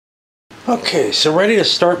Okay, so ready to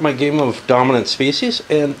start my game of Dominant Species,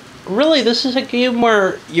 and really this is a game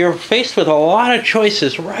where you're faced with a lot of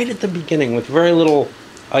choices right at the beginning with very little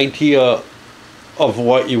idea of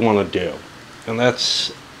what you want to do. And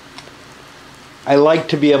that's... I like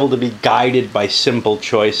to be able to be guided by simple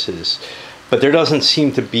choices, but there doesn't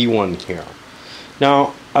seem to be one here.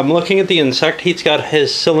 Now, I'm looking at the insect. He's got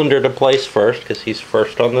his cylinder to place first, because he's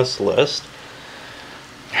first on this list.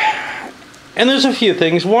 And there's a few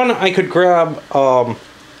things. One, I could grab a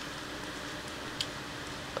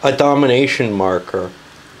domination marker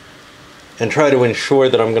and try to ensure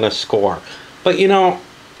that I'm going to score. But you know,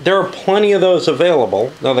 there are plenty of those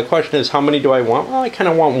available. Now the question is, how many do I want? Well, I kind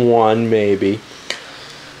of want one, maybe.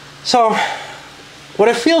 So, what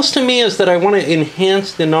it feels to me is that I want to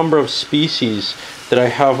enhance the number of species that I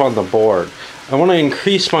have on the board. I want to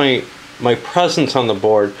increase my presence on the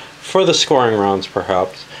board for the scoring rounds,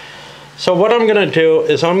 perhaps. So what I'm going to do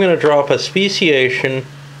is I'm going to drop a speciation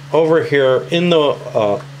over here in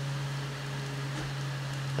the,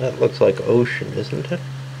 that looks like ocean, isn't it?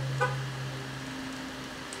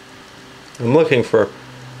 I'm looking for,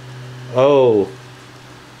 oh,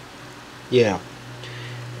 yeah,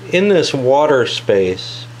 in this water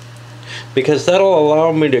space, because that'll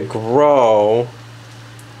allow me to grow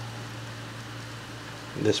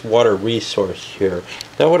this water resource here.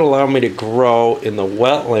 That would allow me to grow in the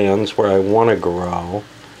wetlands where I want to grow.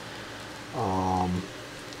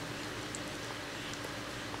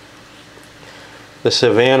 The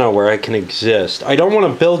savanna where I can exist. I don't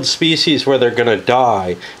want to build species where they're going to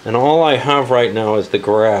die, and all I have right now is the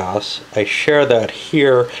grass. I share that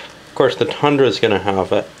here. Of course, the tundra is going to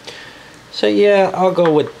have it. So yeah, I'll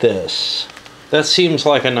go with this. That seems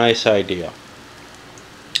like a nice idea.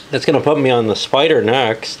 That's going to put me on the spider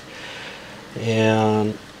next,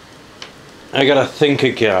 and I got to think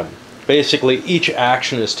again. Basically, each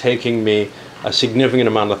action is taking me a significant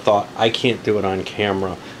amount of thought. I can't do it on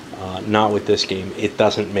camera, not with this game. It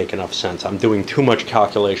doesn't make enough sense. I'm doing too much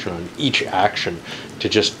calculation on each action to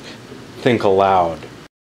just think aloud.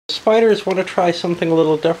 Spiders want to try something a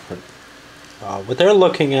little different. What they're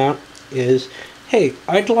looking at is, hey,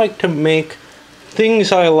 I'd like to make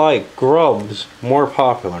things I like, grubs, more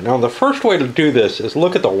popular. Now the first way to do this is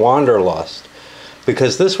look at the Wanderlust,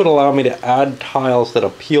 because this would allow me to add tiles that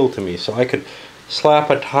appeal to me. So I could slap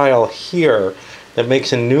a tile here that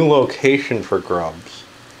makes a new location for grubs.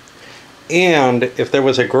 And if there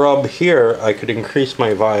was a grub here, I could increase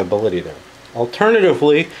my viability there.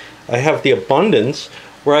 Alternatively, I have the Abundance,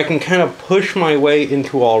 where I can kind of push my way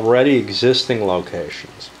into already existing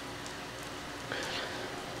locations.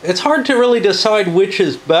 It's hard to really decide which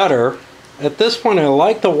is better. At this point, I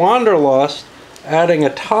like the Wanderlust, adding a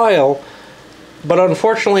tile, but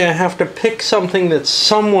unfortunately I have to pick something that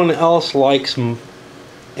someone else likes and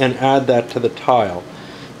add that to the tile.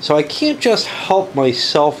 So I can't just help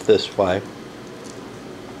myself this way.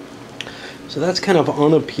 So that's kind of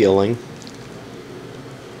unappealing.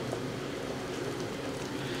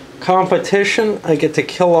 Competition, I get to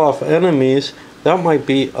kill off enemies. That might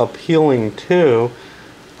be appealing too.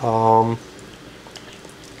 I'm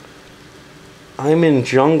in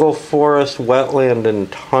jungle, forest, wetland,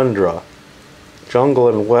 and tundra. Jungle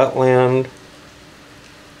and wetland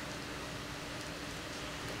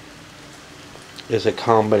is a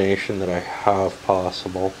combination that I have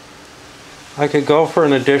possible. I could go for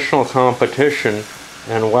an additional competition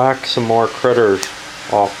and whack some more critters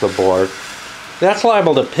off the board. That's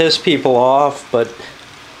liable to piss people off, but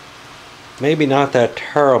maybe not that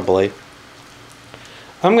terribly.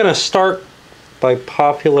 I'm going to start by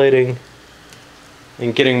populating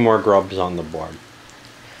and getting more grubs on the board.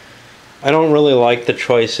 I don't really like the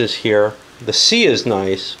choices here. The sea is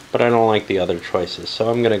nice, but I don't like the other choices,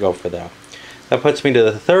 so I'm going to go for that. That puts me to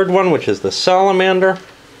the third one, which is the salamander.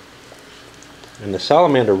 And the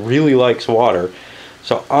salamander really likes water,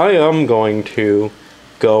 so I am going to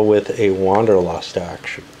go with a Wanderlust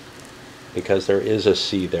action, because there is a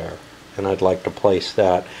sea there, and I'd like to place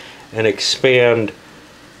that and expand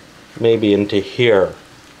maybe into here.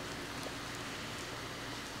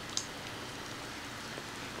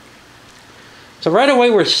 So right away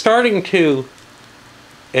we're starting to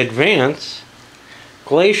advance.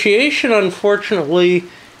 Glaciation, unfortunately,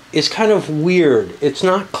 is kind of weird. It's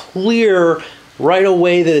not clear right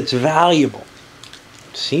away that it's valuable.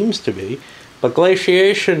 It seems to be, but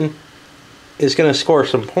glaciation is going to score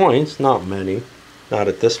some points, not many, not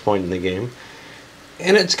at this point in the game.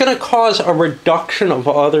 And it's going to cause a reduction of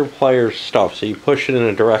other players' stuff, so you push it in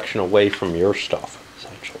a direction away from your stuff,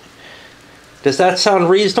 essentially. Does that sound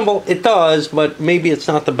reasonable? It does, but maybe it's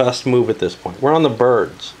not the best move at this point. We're on the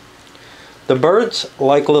birds. The birds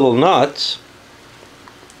like little nuts.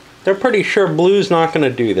 They're pretty sure blue's not going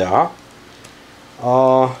to do that.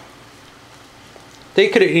 They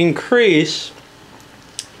could increase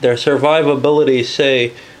their survivability,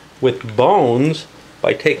 say, with bones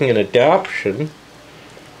by taking an adaptation.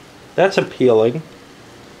 That's appealing.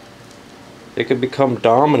 They could become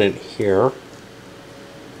dominant here.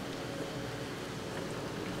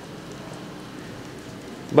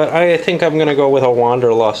 But I think I'm going to go with a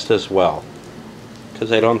Wanderlust as well,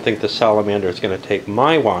 because I don't think the salamander is going to take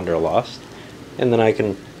my Wanderlust. And then I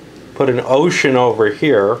can put an ocean over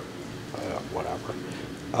here. Whatever.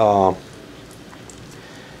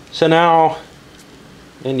 So now,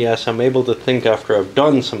 and yes, I'm able to think after I've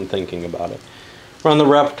done some thinking about it. Run the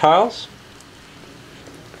reptiles.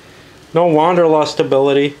 No Wanderlust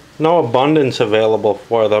ability. No abundance available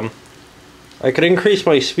for them. I could increase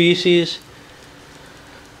my species.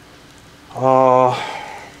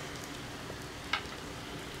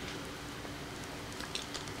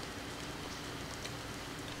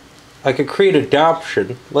 I could create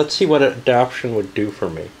adaptation. Let's see what adaptation would do for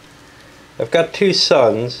me. I've got 2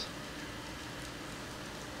 sons.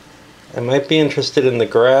 I might be interested in the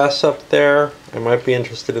grass up there. I might be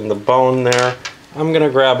interested in the bone there. I'm going to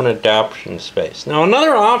grab an adaptation space. Now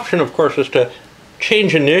another option, of course, is to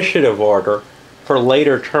change initiative order for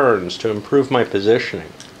later turns to improve my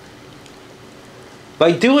positioning.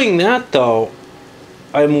 By doing that, though,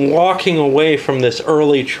 I'm walking away from this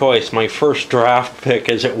early choice, my first draft pick,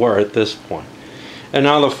 as it were, at this point. And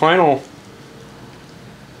now the final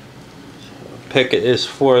pick is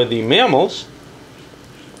for the mammals,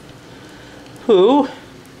 who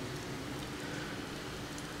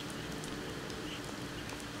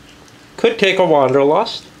could take a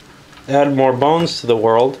Wanderlust, add more bones to the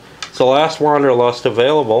world. It's the last Wanderlust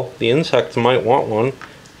available. The insects might want one.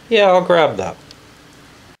 Yeah, I'll grab that.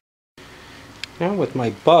 Now with my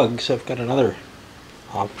bugs, I've got another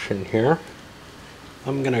option here.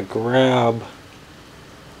 I'm going to grab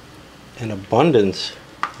an abundance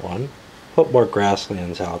one. Put more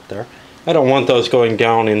grasslands out there. I don't want those going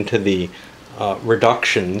down into the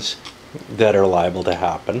reductions that are liable to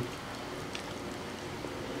happen.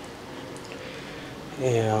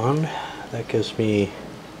 And that gives me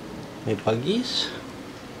my buggies,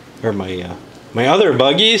 or my other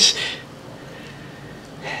buggies.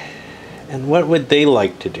 And what would they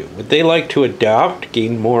like to do? Would they like to adapt,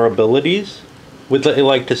 gain more abilities? Would they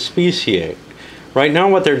like to speciate? Right now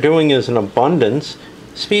what they're doing is an abundance.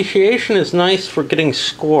 Speciation is nice for getting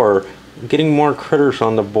score. Getting more critters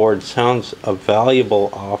on the board sounds a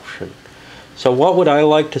valuable option. So what would I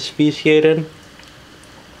like to speciate in?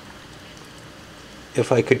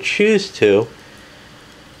 If I could choose to,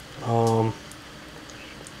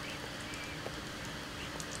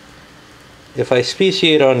 if I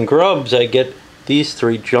speciate on grubs, I get these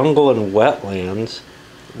 3, jungle and wetlands,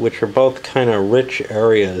 which are both kind of rich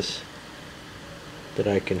areas that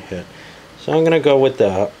I can hit. So I'm going to go with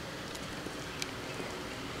that.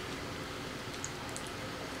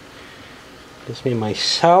 Gives me my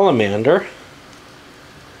salamander.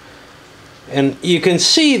 And you can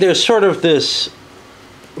see there's sort of this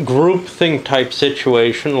groupthink type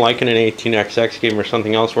situation, like in an 18xx game or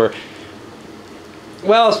something else, where,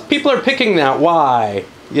 well, people are picking that. Why?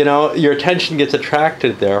 You know, your attention gets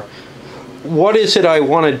attracted there. What is it I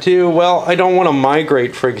want to do? Well, I don't want to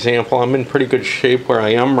migrate, for example. I'm in pretty good shape where I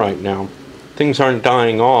am right now. Things aren't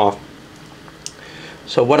dying off.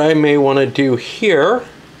 So what I may want to do here,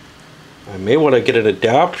 I may want to get an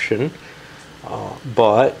adaptation,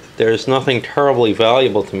 but there's nothing terribly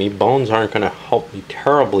valuable to me. Bones aren't going to help me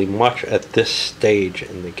terribly much at this stage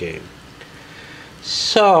in the game.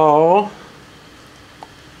 So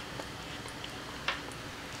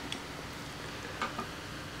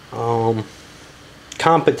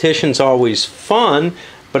competition's always fun,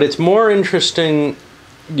 but it's more interesting,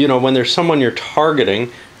 you know, when there's someone you're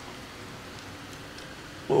targeting,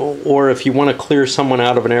 or if you want to clear someone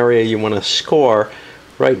out of an area you want to score.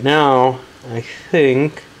 Right now, I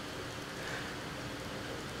think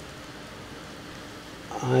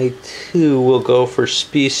I too will go for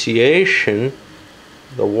speciation.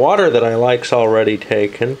 The water that I like's already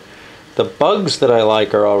taken. The bugs that I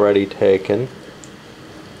like are already taken.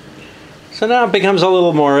 So now it becomes a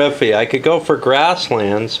little more iffy. I could go for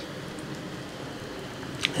grasslands,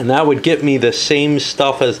 and that would get me the same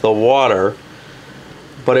stuff as the water,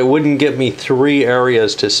 but it wouldn't get me 3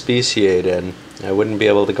 areas to speciate in. I wouldn't be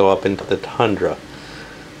able to go up into the tundra.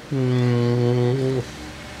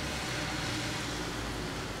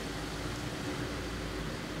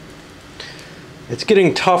 It's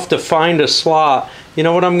getting tough to find a slot. You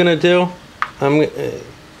know what I'm going to do?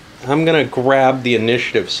 I'm going to grab the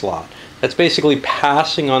initiative slot. That's basically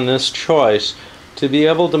passing on this choice to be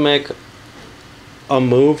able to make a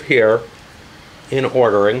move here in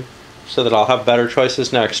ordering so that I'll have better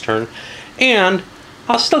choices next turn. And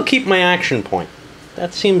I'll still keep my action point.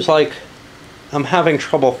 That seems like I'm having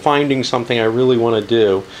trouble finding something I really want to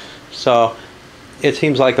do. So it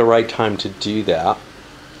seems like the right time to do that.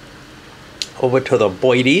 Over to the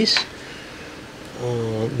Boidies.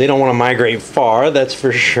 They don't want to migrate far, that's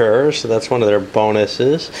for sure, so that's one of their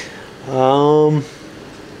bonuses. They're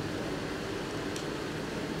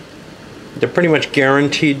pretty much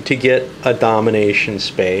guaranteed to get a domination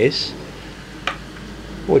space,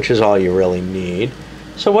 which is all you really need.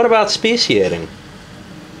 So what about speciating?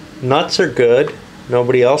 Nuts are good.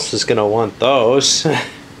 Nobody else is going to want those.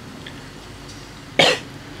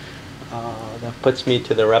 That puts me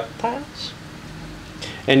to the reptiles.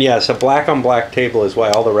 And yes, a black on black table is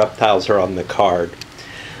why all the reptiles are on the card.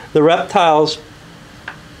 The reptiles,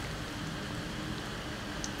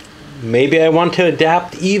 maybe I want to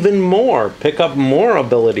adapt even more, pick up more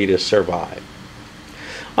ability to survive.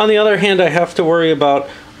 On the other hand, I have to worry about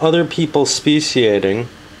other people speciating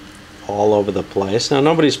all over the place. Now,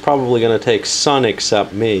 nobody's probably going to take sun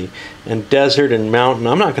except me. And desert and mountain,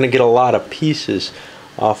 I'm not going to get a lot of pieces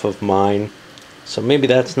off of mine. So maybe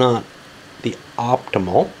that's not the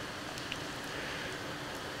optimal.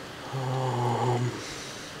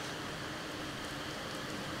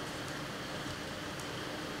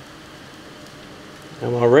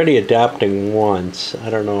 I'm already adapting once. I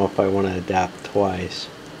don't know if I want to adapt twice.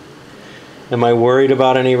 Am I worried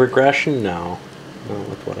about any regression? No. Not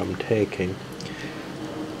with what I'm taking.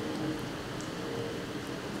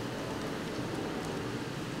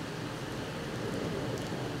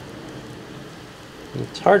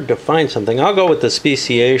 It's hard to find something. I'll go with the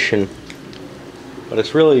speciation, but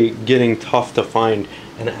it's really getting tough to find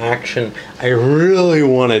an action I really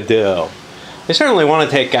want to do. I certainly want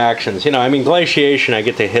to take actions. You know, I mean, glaciation, I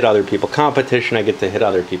get to hit other people. Competition, I get to hit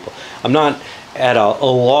other people. I'm not at a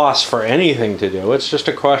loss for anything to do. It's just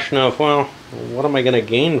a question of, well, what am I going to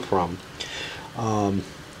gain from?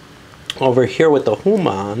 Over here with the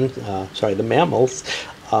the mammals,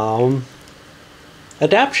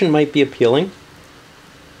 adaptation might be appealing.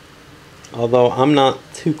 Although I'm not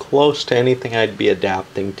too close to anything I'd be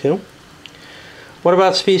adapting to. What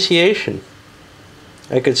about speciation?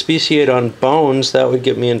 I could speciate on bones. That would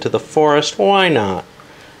get me into the forest. Why not?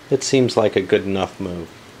 It seems like a good enough move.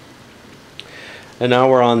 And now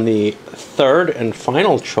we're on the third and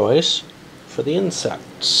final choice for the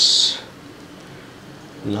insects.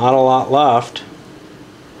 Not a lot left.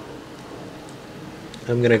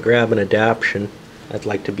 I'm going to grab an adaptation. I'd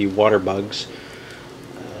like to be water bugs.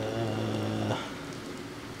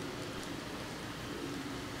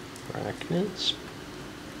 Arachnids.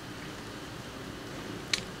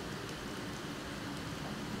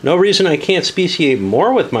 No reason I can't speciate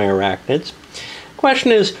more with my arachnids.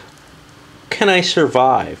 Question is, can I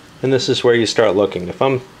survive? And this is where you start looking. If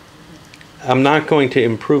I'm not going to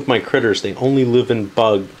improve my critters. They only live in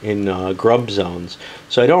grub zones.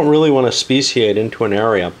 So I don't really want to speciate into an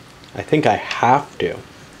area. I think I have to.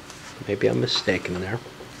 Maybe I'm mistaken there.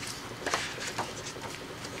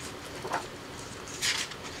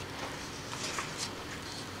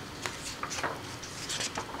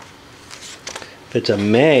 If it's a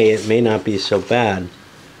May, it may not be so bad.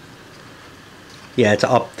 Yeah, it's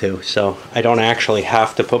up to, so I don't actually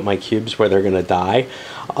have to put my cubes where they're going to die.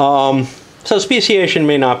 So speciation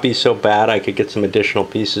may not be so bad. I could get some additional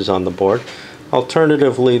pieces on the board.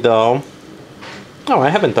 Alternatively, though... Oh, I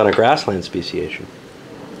haven't done a grassland speciation.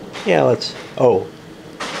 Yeah, let's... Oh.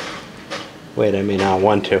 Wait, I may not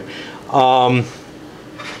want to.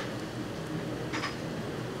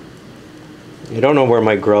 You don't know where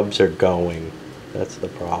my grubs are going. That's the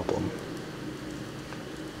problem.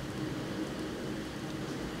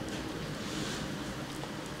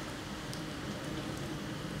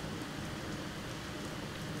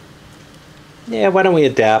 Yeah, why don't we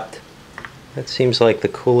adapt? That seems like the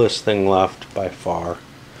coolest thing left by far.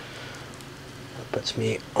 That puts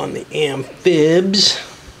me on the amphibs.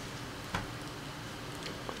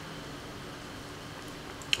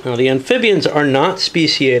 Now the amphibians are not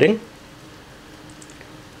speciating,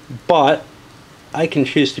 but I can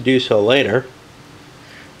choose to do so later.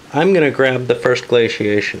 I'm going to grab the first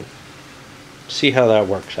glaciation. See how that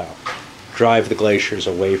works out. Drive the glaciers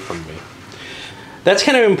away from me. That's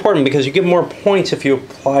kind of important because you get more points if you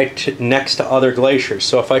apply next to other glaciers.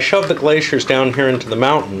 So if I shove the glaciers down here into the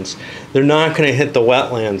mountains, they're not going to hit the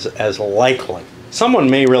wetlands as likely. Someone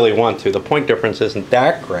may really want to. The point difference isn't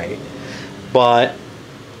that great, but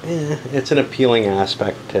it's an appealing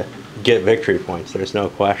aspect to get victory points, there's no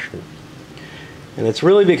question. And it's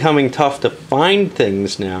really becoming tough to find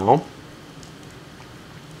things now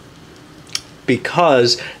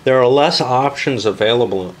because there are less options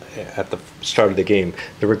available at the start of the game.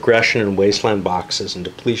 The regression and wasteland boxes and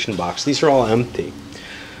depletion box, these are all empty.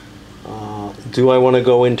 Do I want to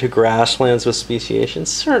go into grasslands with speciation?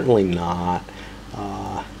 Certainly not.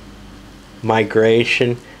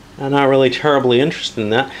 Migration, I'm not really terribly interested in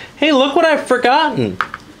that. Hey, look what I've forgotten.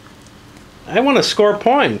 I want to score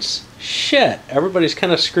points. Shit, everybody's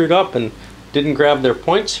kind of screwed up and didn't grab their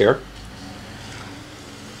points here.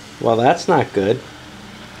 Well, that's not good.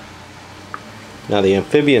 Now the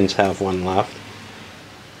amphibians have one left.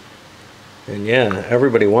 And yeah,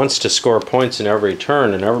 everybody wants to score points in every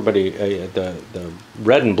turn, and everybody, the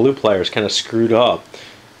red and blue players kind of screwed up.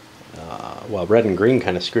 Well, red and green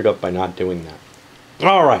kind of screwed up by not doing that.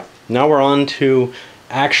 All right, now we're on to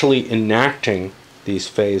actually enacting these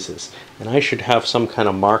phases. And I should have some kind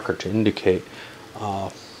of marker to indicate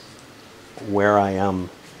where I am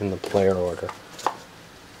in the player order.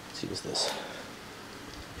 Let's use this.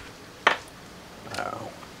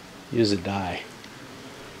 Use a die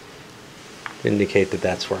to indicate that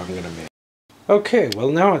that's where I'm going to be. Okay, well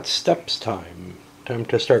now it's steps time. Time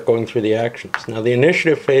to start going through the actions. Now the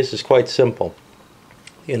initiative phase is quite simple.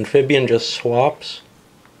 The amphibian just swaps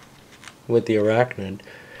with the arachnid,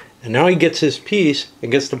 and now he gets his piece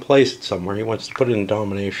and gets to place it somewhere. He wants to put it in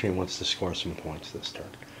domination. He wants to score some points this turn.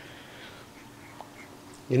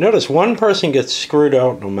 You notice one person gets screwed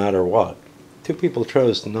out no matter what. Two people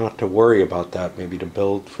chose not to worry about that, maybe to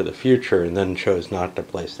build for the future, and then chose not to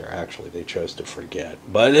place there. Actually, they chose to forget,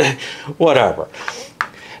 but whatever.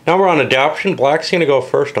 Now we're on adaptation. Black's going to go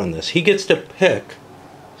first on this. He gets to pick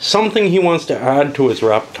something he wants to add to his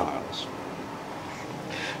reptiles.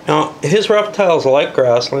 Now, his reptiles like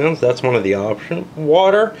grasslands. That's one of the options.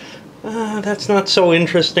 Water, that's not so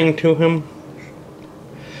interesting to him.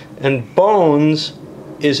 And bones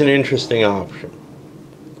is an interesting option.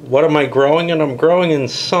 What am I growing in? I'm growing in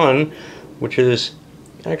sun, which is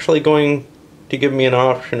actually going to give me an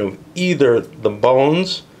option of either the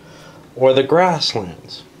bones or the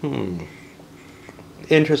grasslands.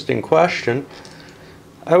 Interesting question.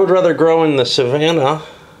 I would rather grow in the savanna.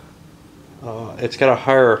 It's got a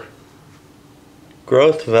higher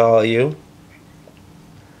growth value.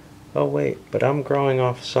 Oh wait, but I'm growing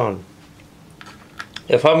off sun.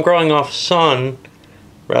 If I'm growing off sun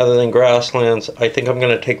rather than grasslands, I think I'm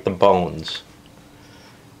going to take the bones.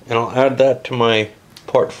 And I'll add that to my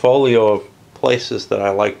portfolio of places that I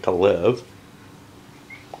like to live.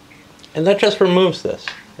 And that just removes this.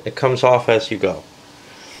 It comes off as you go.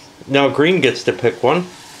 Now green gets to pick one.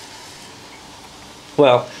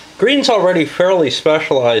 Well, green's already fairly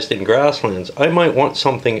specialized in grasslands. I might want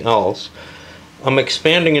something else. I'm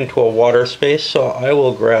expanding into a water space, so I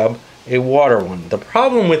will grab a water one. The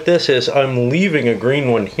problem with this is I'm leaving a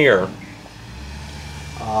green one here,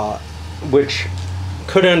 which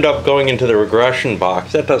could end up going into the regression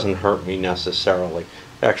box. That doesn't hurt me necessarily.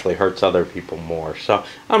 It actually hurts other people more, so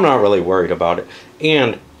I'm not really worried about it.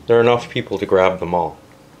 And there are enough people to grab them all.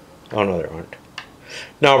 Oh no, there aren't.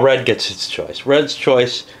 Now red gets its choice. Red's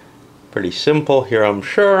choice, pretty simple here, I'm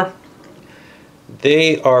sure.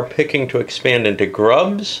 They are picking to expand into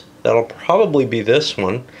grubs. That'll probably be this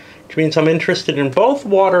one, which means I'm interested in both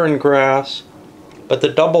water and grass, but the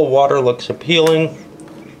double water looks appealing.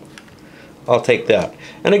 I'll take that.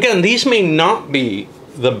 And again, these may not be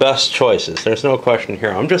the best choices. There's no question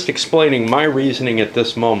here. I'm just explaining my reasoning at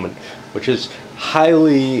this moment, which is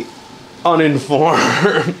highly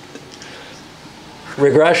uninformed.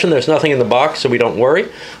 Regression, there's nothing in the box, so we don't worry.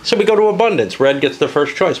 So we go to abundance. Red gets the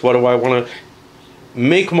first choice. What do I want to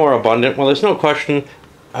make more abundant? Well, there's no question.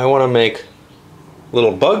 I want to make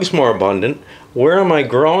little bugs more abundant. Where am I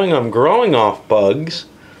growing? I'm growing off bugs.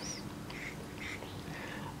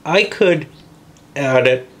 I could add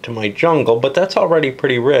it to my jungle, but that's already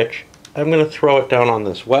pretty rich. I'm going to throw it down on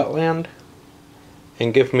this wetland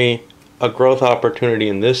and give me a growth opportunity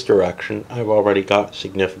in this direction. I've already got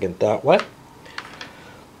significant that way.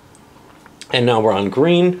 And now we're on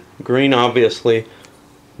green. Green obviously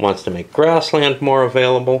wants to make grassland more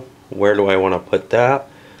available. Where do I want to put that?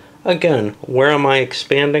 Again, where am I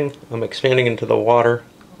expanding? I'm expanding into the water.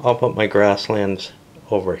 I'll put my grasslands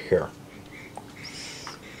over here.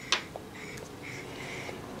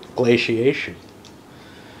 Glaciation.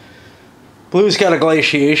 Blue's got a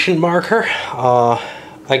glaciation marker.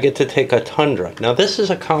 I get to take a tundra. Now this is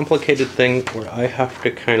a complicated thing where I have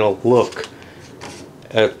to kind of look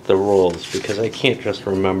at the rules because I can't just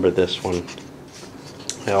remember this one.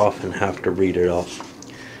 I often have to read it off.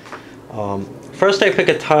 First I pick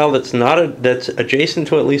a tile that's that's adjacent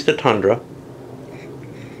to at least a tundra.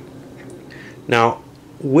 Now,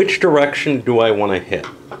 which direction do I want to hit?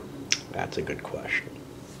 That's a good question.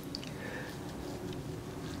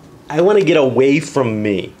 I want to get away from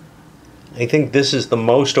me. I think this is the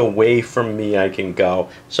most away from me I can go.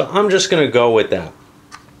 So I'm just going to go with that.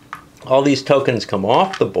 All these tokens come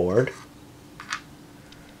off the board.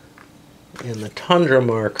 And the tundra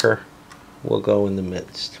marker will go in the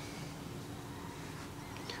midst.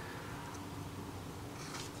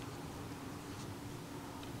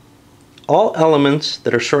 All elements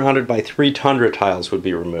that are surrounded by 3 tundra tiles would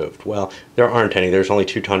be removed. Well, there aren't any. There's only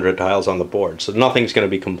 2 tundra tiles on the board, so nothing's going to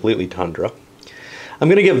be completely tundra. I'm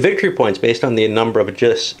going to give victory points based on the number of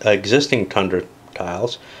existing tundra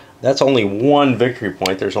tiles. That's only 1 victory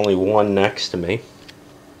point. There's only 1 next to me.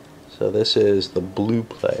 So this is the blue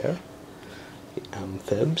player, the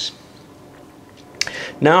amphibs.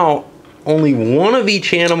 Now, only 1 of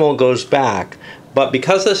each animal goes back, but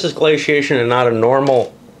because this is glaciation and not a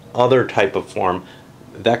normal other type of form,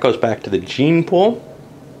 that goes back to the gene pool.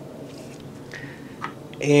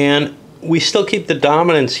 And we still keep the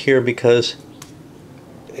dominance here because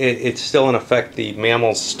it's still in effect. The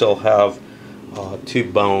mammals still have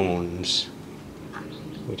 2 bones.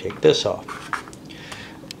 We take this off.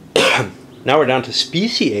 Now we're down to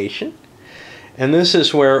speciation, and this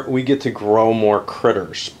is where we get to grow more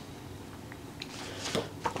critters.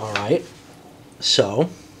 Alright, so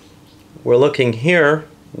we're looking here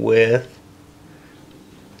with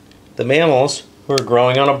the mammals who are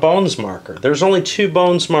growing on a bones marker. There's only 2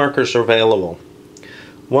 bones markers available.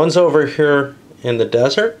 One's over here in the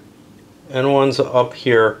desert, and one's up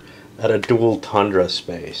here at a dual tundra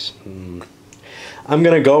space. I'm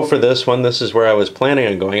going to go for this one. This is where I was planning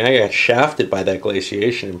on going. I got shafted by that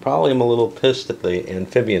glaciation, and probably am a little pissed at the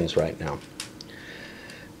amphibians right now.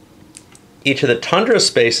 Each of the tundra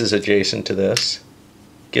spaces adjacent to this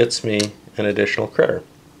gets me an additional critter.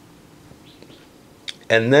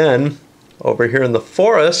 And then, over here in the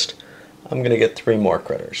forest, I'm going to get 3 more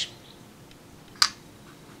critters.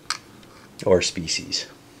 Or species.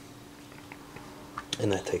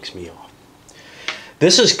 And that takes me off.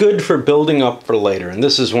 This is good for building up for later. And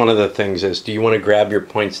this is one of the things is, do you want to grab your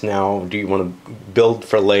points now? Do you want to build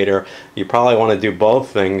for later? You probably want to do both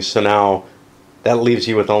things. So now, that leaves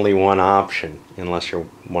you with only 1 option. Unless you're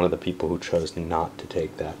one of the people who chose not to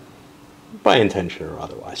take that. By intention or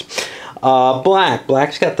otherwise. Black.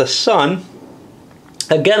 Black's got the sun.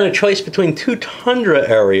 Again, a choice between 2 tundra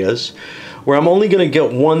areas where I'm only going to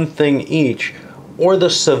get 1 thing each, or the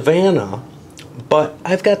savanna, but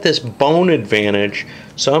I've got this bone advantage,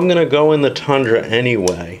 so I'm going to go in the tundra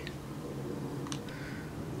anyway.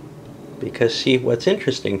 Because see, what's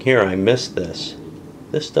interesting here, I missed this.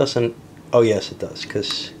 This doesn't, oh yes it does,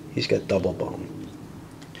 because he's got double bone.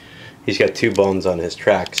 He's got 2 bones on his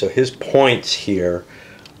track, so his points here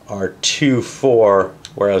are 2, 4,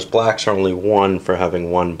 whereas black's are only 1 for having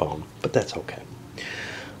 1 bone, but that's okay.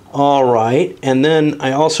 Alright, and then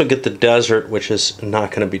I also get the desert, which is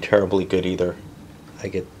not going to be terribly good either. I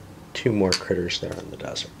get 2 more critters there in the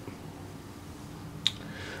desert.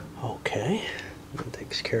 Okay, that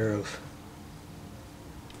takes care of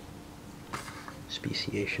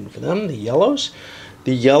speciation for them. The yellows.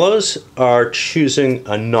 The yellows are choosing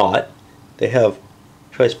a nut. They have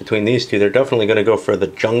choice between these 2. They're definitely going to go for the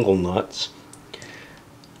jungle nuts.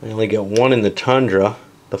 I only get 1 in the tundra.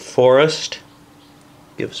 The forest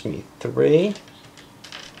gives me 3.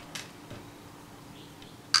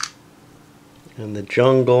 And the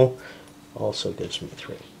jungle also gives me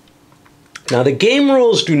 3. Now the game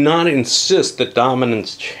rules do not insist that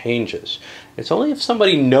dominance changes. It's only if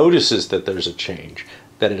somebody notices that there's a change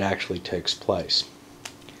that it actually takes place.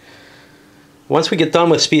 Once we get done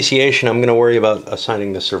with speciation, I'm going to worry about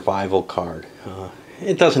assigning the survival card.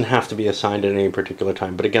 It doesn't have to be assigned at any particular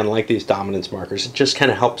time, but again, like these dominance markers, it just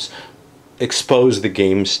kind of helps expose the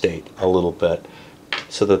game state a little bit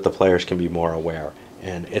so that the players can be more aware.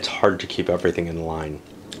 And it's hard to keep everything in line.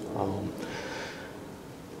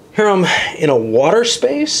 Here I'm in a water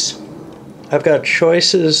space. I've got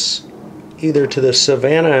choices either to the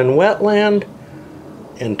savanna and wetland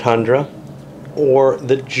and tundra, or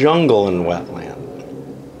the jungle and wetland.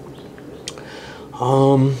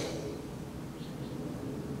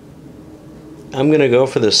 I'm going to go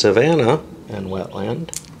for the savanna and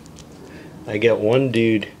wetland. I get 1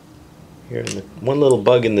 dude here, in the, 1 little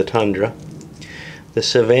bug in the tundra. The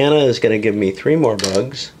savanna is going to give me 3 more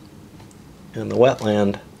bugs, and the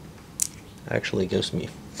wetland actually gives me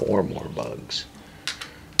 4 more bugs.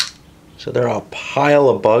 So there are a pile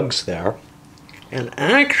of bugs there. And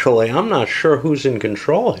actually, I'm not sure who's in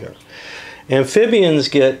control here. Amphibians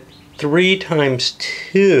get 3 times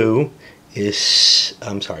 2 is,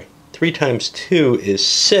 3 times 2 is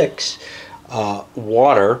 6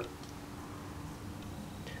 water.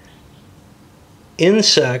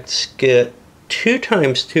 Insects get 2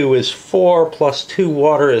 times 2 is 4 plus 2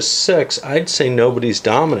 water is 6. I'd say nobody's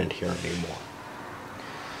dominant here anymore.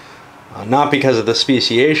 Not because of the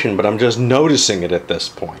speciation, but I'm just noticing it at this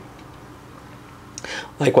point.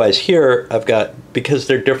 Likewise here, I've got, because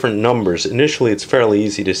they're different numbers, initially it's fairly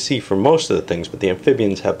easy to see for most of the things, but the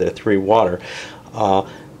amphibians have their 3 water.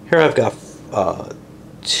 Here I've got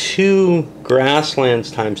 2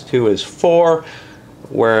 grasslands times 2 is 4,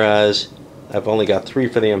 whereas I've only got 3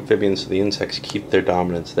 for the amphibians, so the insects keep their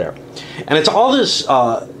dominance there. And it's all this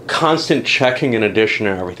constant checking and addition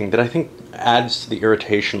and everything that I think adds to the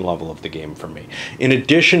irritation level of the game for me. In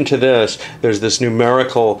addition to this, there's this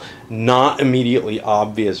numerical, not immediately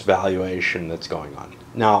obvious valuation that's going on.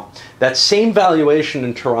 Now, that same valuation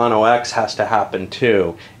in Toronto X has to happen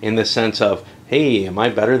too, in the sense of, hey, am I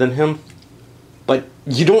better than him? But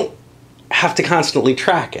you don't have to constantly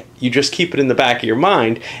track it. You just keep it in the back of your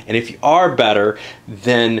mind, and if you are better,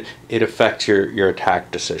 then it affects your attack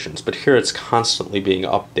decisions. But here it's constantly being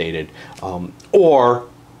updated, or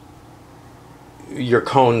your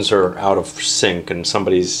cones are out of sync and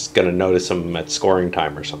somebody's going to notice them at scoring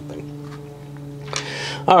time or something.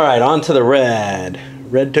 All right, on to the red.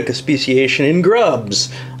 Red took a speciation in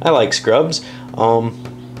grubs. I like scrubs. So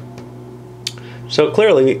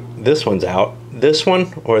clearly this one's out. This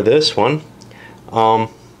one or this one. I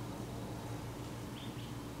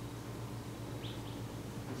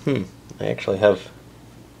actually have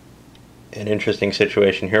an interesting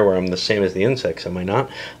situation here where I'm the same as the insects, am I not?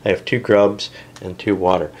 I have 2 grubs and 2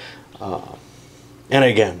 water. And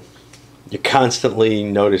again, you're constantly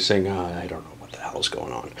noticing, I don't know what the hell's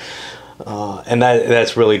going on. And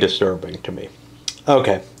that's really disturbing to me.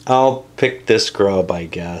 Okay, I'll pick this grub, I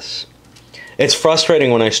guess. It's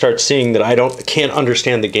frustrating when I start seeing that I can't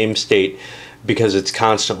understand the game state because it's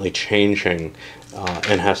constantly changing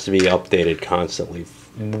and has to be updated constantly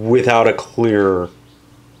without a clear...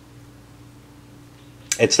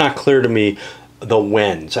 It's not clear to me the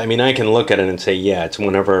whens. I mean, I can look at it and say, yeah, it's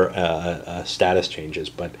whenever a status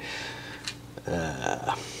changes, but...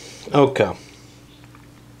 okay.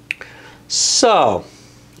 So,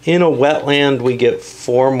 in a wetland, we get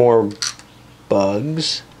 4 more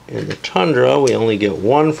bugs. In the tundra, we only get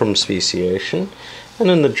 1 from speciation.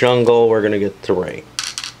 And in the jungle, we're going to get 3.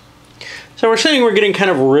 So we're saying we're getting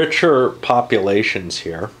kind of richer populations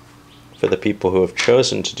here for the people who have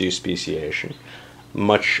chosen to do speciation.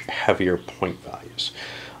 Much heavier point values.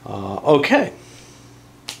 Okay.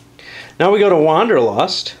 Now we go to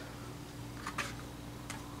Wanderlust.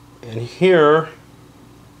 And here,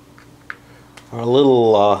 our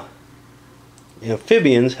little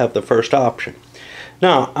amphibians have the first option.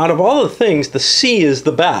 Now, out of all the things, the C is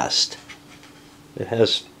the best. It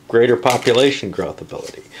has greater population growth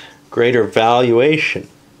ability, greater valuation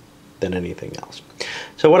than anything else.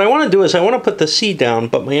 So what I want to do is I want to put the C down,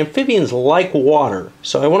 but my amphibians like water,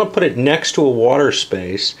 so I want to put it next to a water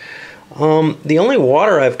space. The only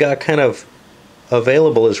water I've got kind of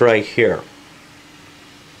available is right here.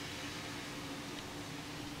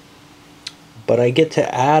 But I get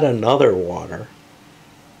to add another water,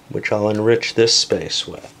 which I'll enrich this space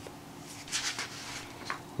with.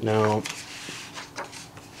 Now,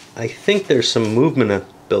 I think there's some movement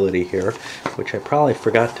ability here, which I probably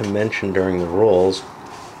forgot to mention during the rules,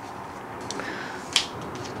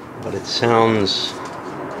 but it sounds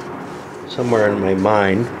somewhere in my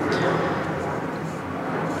mind.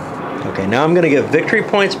 Okay, now I'm going to get victory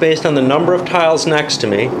points based on the number of tiles next to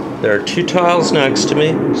me. There are 2 tiles next to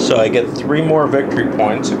me, so I get 3 more victory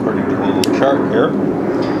points according to the little chart here.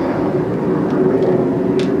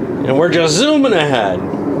 And we're just zooming ahead.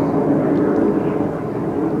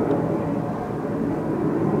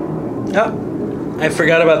 Oh, I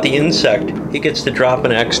forgot about the insect. He gets to drop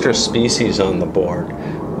an extra species on the board,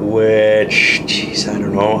 which, geez, I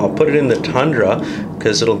don't know. I'll put it in the tundra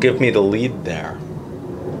because it'll give me the lead there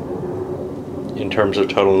in terms of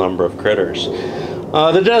total number of critters.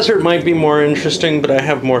 The desert might be more interesting, but I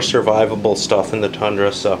have more survivable stuff in the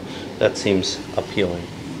tundra, so that seems appealing.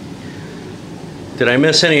 Did I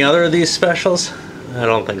miss any other of these specials? I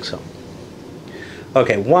don't think so.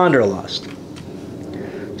 Okay, Wanderlust.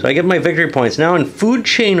 So I get my victory points. Now in food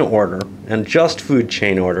chain order, and just food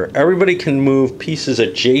chain order, everybody can move pieces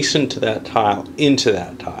adjacent to that tile into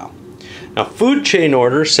that tile. Now food chain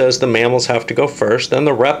order says the mammals have to go first, then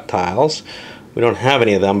the reptiles. We don't have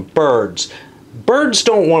any of them. Birds. birds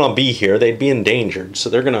don't want to be here. They'd be endangered, so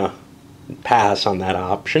they're going to pass on that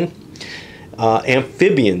option.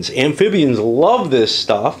 Amphibians. Amphibians love this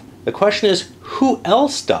stuff. The question is, who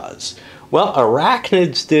else does? Well,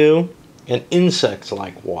 arachnids do, and insects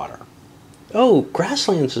like water. Oh,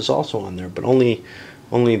 grasslands is also on there, but only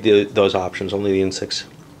those options, only the insects.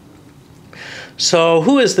 So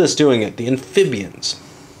who is this doing it? The amphibians.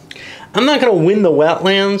 I'm not going to win the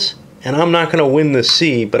wetlands, and I'm not going to win the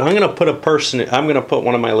sea, but I'm going to put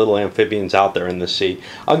one of my little amphibians out there in the sea.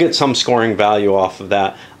 I'll get some scoring value off of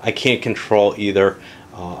that. I can't control either.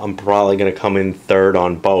 I'm probably going to come in third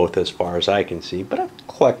on both as far as I can see, but I've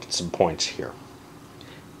collected some points here.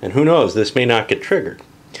 And who knows, this may not get triggered.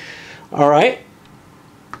 All right.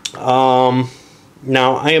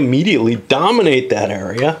 Now I immediately dominate that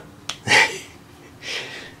area.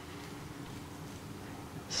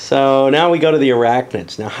 So now we go to the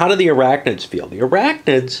arachnids. Now how do the arachnids feel? The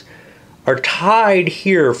arachnids are tied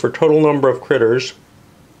here for total number of critters,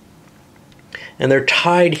 and they're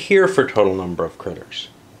tied here for total number of critters.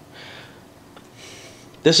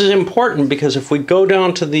 This is important because if we go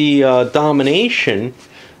down to the domination,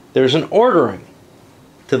 there's an ordering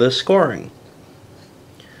to the scoring.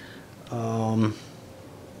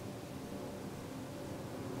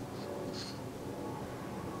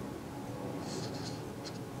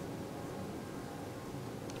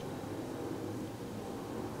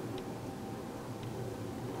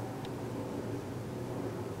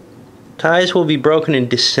 Ties will be broken in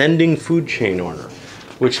descending food chain order,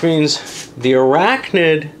 which means the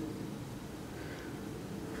arachnid,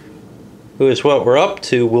 who is what we're up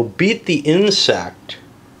to, will beat the insect,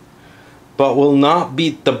 but will not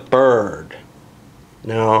beat the bird.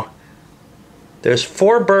 Now, there's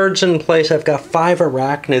 4 birds in place. I've got 5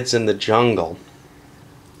 arachnids in the jungle.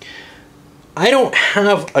 I don't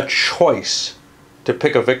have a choice to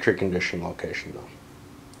pick a victory condition location, though.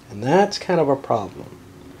 And that's kind of a problem.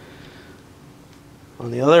 On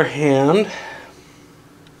the other hand,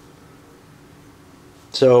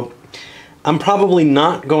 so I'm probably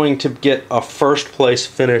not going to get a first place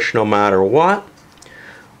finish no matter what.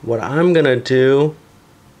 What I'm going to do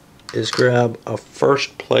is grab a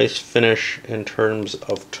first place finish in terms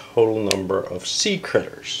of total number of sea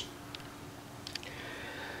critters.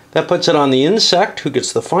 That puts it on the insect, who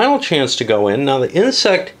gets the final chance to go in. Now the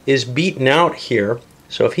insect is beaten out here,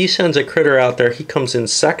 so if he sends a critter out there, he comes in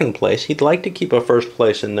second place. He'd like to keep a first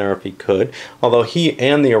place in there if he could, although he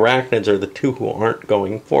and the arachnids are the two who aren't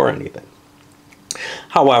going for anything.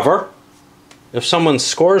 However, if someone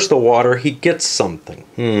scores the water, he gets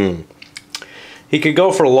something. He could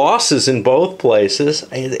go for losses in both places.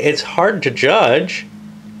 It's hard to judge.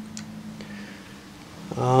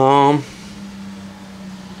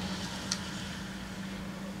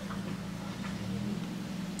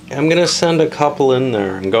 I'm going to send a couple in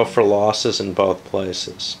there and go for losses in both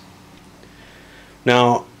places.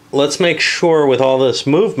 Now, let's make sure with all this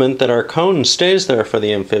movement that our cone stays there for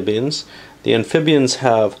the amphibians. The amphibians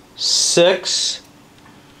have 6.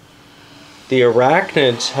 The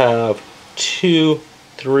arachnids have 2,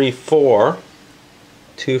 3, 4.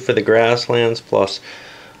 2 for the grasslands plus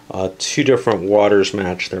 2 different waters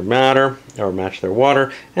match their matter, or match their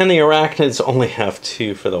water. And the arachnids only have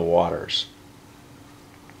 2 for the waters.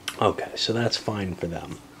 Okay, so that's fine for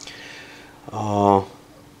them. And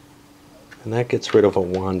that gets rid of a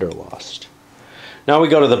wanderlust. Now we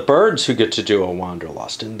go to the birds who get to do a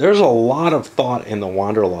wanderlust. And there's a lot of thought in the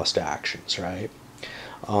wanderlust actions, right?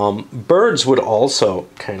 Birds would also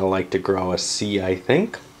kind of like to grow a sea, I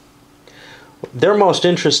think. They're most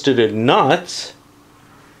interested in nuts.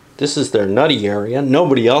 This is their nutty area.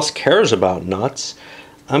 Nobody else cares about nuts.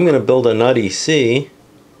 I'm going to build a nutty sea.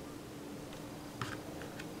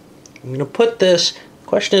 I'm going to put this,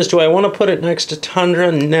 question is, do I want to put it next to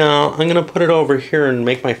tundra? No, I'm going to put it over here and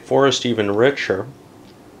make my forest even richer.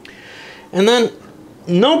 And then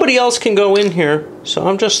nobody else can go in here, so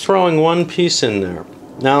I'm just throwing one piece in there.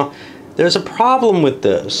 Now, there's a problem with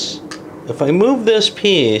this. If I move this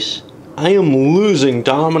piece, I am losing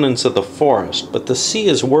dominance of the forest, but the sea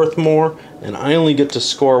is worth more, and I only get to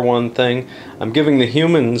score one thing. I'm giving the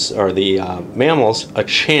humans, or the mammals, a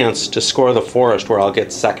chance to score the forest where I'll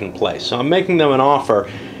get second place. So I'm making them an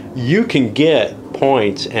offer. You can get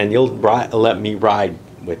points, and you'll let me ride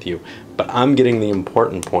with you, but I'm getting the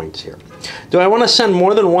important points here. Do I want to send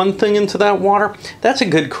more than one thing into that water? That's a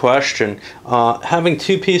good question. Having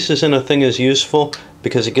 2 pieces in a thing is useful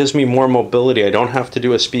because it gives me more mobility. I don't have to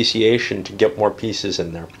do a speciation to get more pieces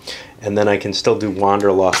in there. And then I can still do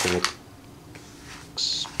wanderlust and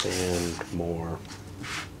expand more.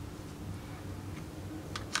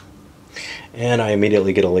 and I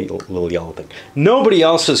immediately get a little yellow thing. Nobody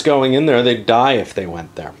else is going in there. They'd die if they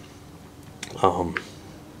went there.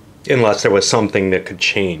 Unless there was something that could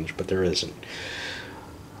change, but there isn't.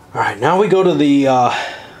 Alright, now we go to the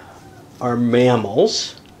our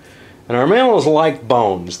mammals. And our mammals like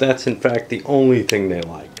bones. That's in fact the only thing they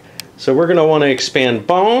like. So we're going to want to expand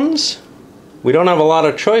bones. We don't have a lot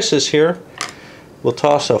of choices here. We'll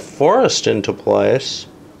toss a forest into place.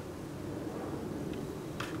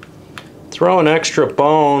 Throw an extra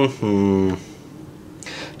bone.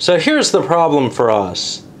 So here's the problem for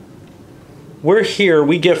us. We're here.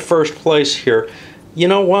 We get first place here. You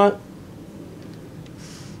know what?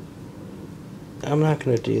 I'm not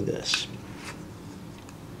going to do this.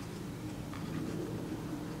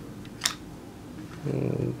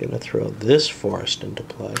 I'm going to throw this forest into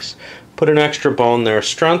place. Put an extra bone there.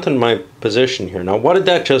 Strengthen my position here. Now, what did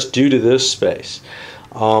that just do to this space?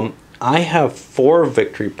 I have 4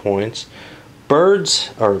 victory points.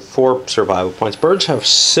 Birds, or 4 survival points. Birds have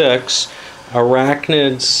 6.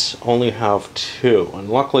 Arachnids only have 2. And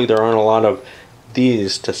luckily, there aren't a lot of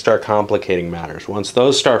these to start complicating matters. Once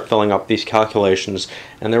those start filling up these calculations,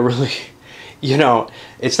 and they're really... You know,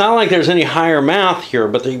 it's not like there's any higher math here,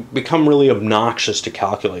 but they become really obnoxious to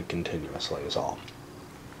calculate continuously is all.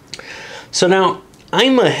 So now,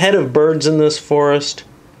 I'm ahead of birds in this forest,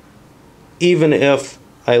 even if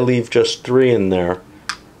I leave just 3 in there.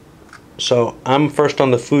 So I'm first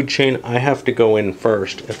on the food chain. I have to go in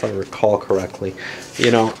first, if I recall correctly.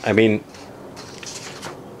 You know, I mean,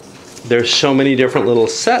 there's so many different little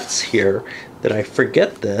sets here that I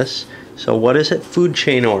forget this. So what is it? Food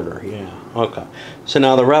chain order. Yeah, okay. So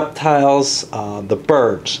now the reptiles, the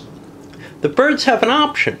birds. The birds have an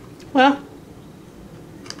option. Well,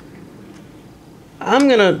 I'm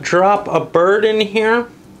going to drop a bird in here.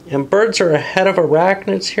 And birds are ahead of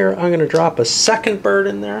arachnids here. I'm going to drop a second bird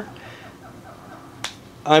in there.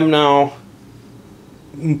 I'm now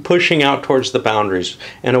pushing out towards the boundaries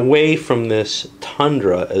and away from this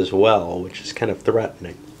tundra as well, which is kind of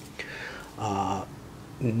threatening.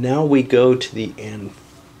 Now we go to the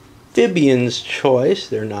amphibians' choice.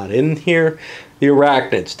 They're not in here. The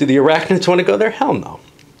arachnids. Do the arachnids want to go there? Hell no.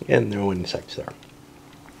 And no insects there.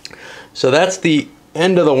 So that's the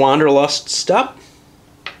end of the Wanderlust step.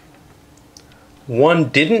 1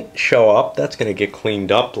 didn't show up. That's going to get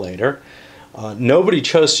cleaned up later. Nobody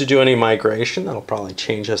chose to do any migration. That'll probably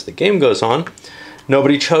change as the game goes on.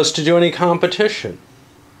 Nobody chose to do any competition.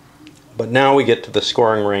 But now we get to the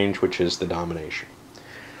scoring range, which is the domination.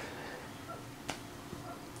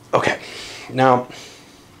 Okay, now,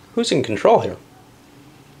 who's in control here?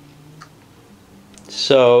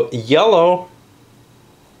 So, yellow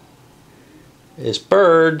is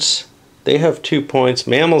birds. They have 2 points.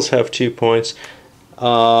 Mammals have 2 points.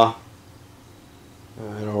 I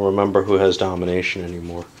don't remember who has domination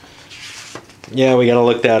anymore. Yeah, we gotta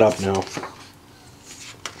look that up now.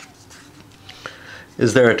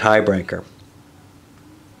 Is there a tiebreaker?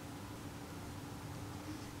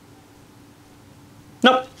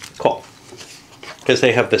 Nope. Cool. Because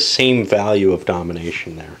they have the same value of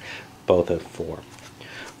domination there. Both at 4.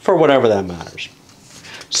 For whatever that matters.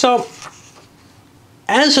 So,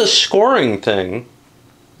 as a scoring thing,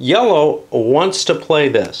 yellow wants to play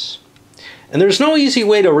this. And there's no easy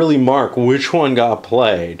way to really mark which one got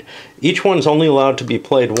played. Each one's only allowed to be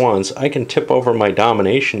played once. I can tip over my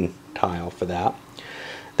domination tile for that.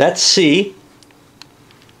 That's C.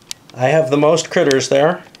 I have the most critters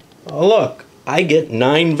there. Oh, look. I get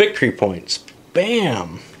 9 victory points.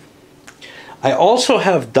 Bam! I also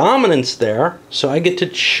have dominance there, so I get to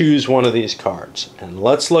choose one of these cards. And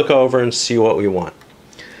let's look over and see what we want.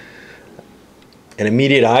 An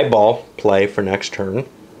immediate eyeball play for next turn.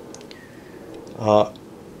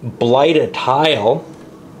 Blight a tile.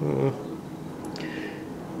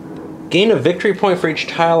 Gain a victory point for each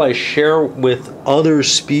tile I share with other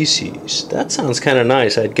species. That sounds kind of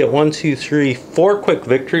nice. I'd get 1, 2, 3, 4 quick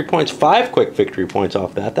victory points, 5 quick victory points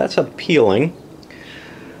off that. That's appealing.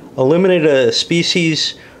 Eliminate a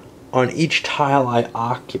species on each tile I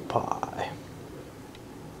occupy.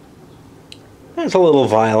 That's a little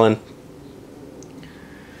violent.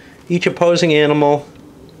 Each opposing animal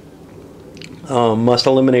must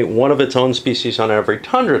eliminate one of its own species on every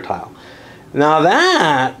tundra tile. Now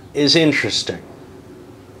that is interesting.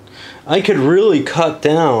 I could really cut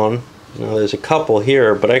down, there's a couple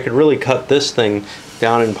here, but I could really cut this thing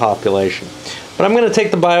down in population. But I'm going to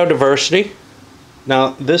take the biodiversity. Now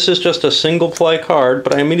this is just a single play card,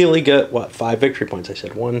 but I immediately get, what, 5 victory points. I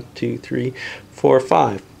said 1, 2, 3, 4,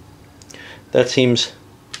 5. That seems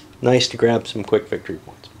nice to grab some quick victory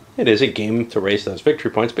points. it is a game to raise those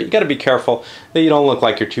victory points, but you got to be careful that you don't look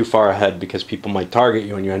like you're too far ahead because people might target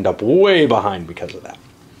you and you end up way behind because of that.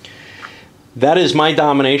 That is my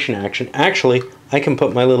domination action. Actually, I can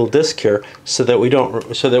put my little disc here so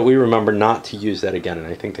that we remember not to use that again, and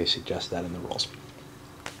I think they suggest that in the rules.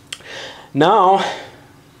 Now,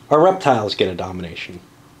 our reptiles get a domination,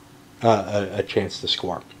 a chance to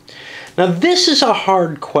score. Now, this is a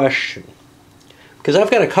hard question because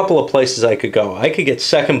I've got a couple of places I could go. I could get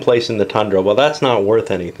second place in the tundra. Well, that's not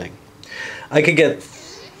worth anything. I could get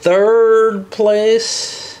third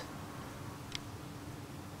place.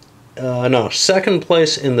 No, second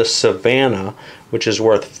place in the savannah, which is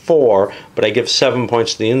worth 4, but I give 7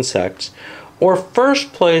 points to the insects. Or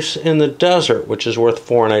first place in the desert, which is worth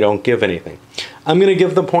 4, and I don't give anything. I'm going to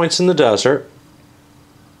give the points in the desert,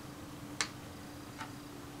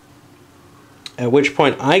 at which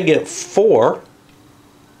point I get 4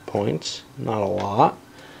 points, not a lot.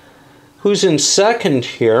 Who's in second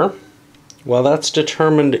here? Well, that's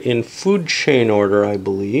determined in food chain order, I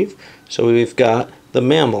believe. So we've got the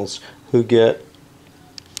mammals, who get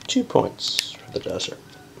 2 points for the desert.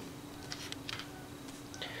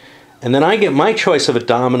 And then I get my choice of a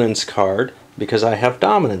dominance card because I have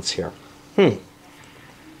dominance here.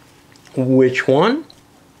 Which one?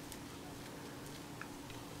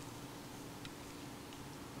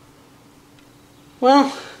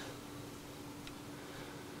 Well,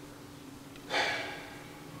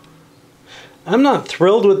 I'm not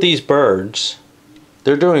thrilled with these birds.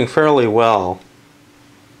 They're doing fairly well.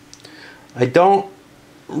 I don't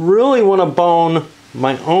really want to bone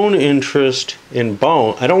my own interest in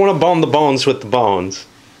bone. I don't want to bone the bones with the bones.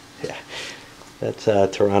 Yeah, that's a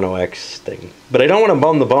Toronto X thing. But I don't want to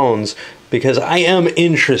bone the bones because I am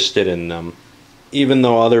interested in them, even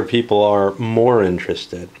though other people are more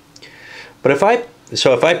interested. But if I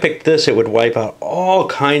picked this, it would wipe out all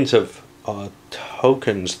kinds of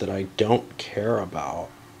tokens that I don't care about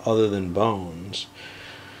other than bones.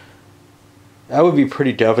 That would be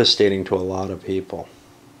pretty devastating to a lot of people.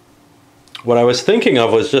 What I was thinking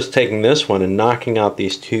of was just taking this one and knocking out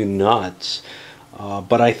these 2 nuts.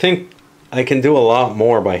 But I think I can do a lot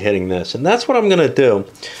more by hitting this. And that's what I'm going to do.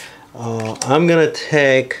 I'm going to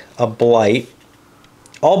take a blight,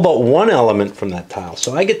 all but 1 element from that tile.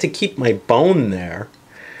 So I get to keep my bone there.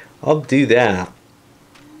 I'll do that.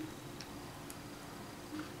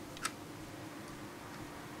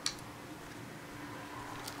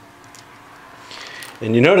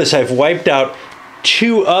 And you notice I've wiped out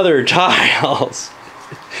 2 other tiles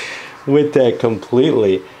with that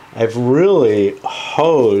completely. I've really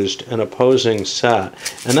hosed an opposing set.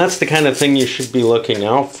 And that's the kind of thing you should be looking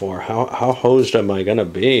out for. How hosed am I going to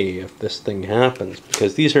be if this thing happens?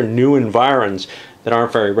 Because these are new environs that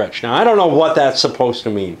aren't very rich. Now, I don't know what that's supposed to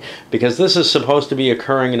mean, because this is supposed to be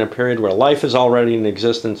occurring in a period where life is already in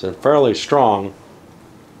existence and fairly strong.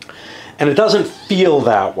 And it doesn't feel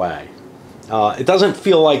that way. It doesn't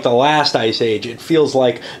feel like the last ice age. It feels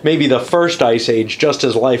like maybe the first ice age just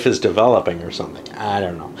as life is developing or something. I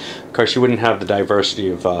don't know. Of course, you wouldn't have the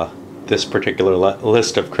diversity of this particular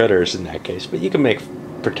list of critters in that case, but you can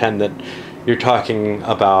pretend that you're talking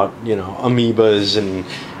about, you know, amoebas and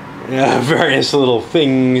various little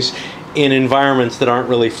things in environments that aren't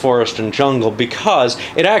really forest and jungle, because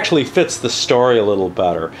it actually fits the story a little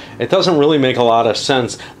better. It doesn't really make a lot of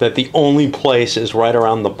sense that the only place is right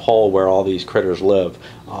around the pole where all these critters live.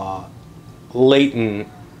 Late in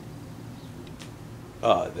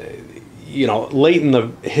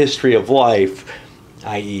the history of life,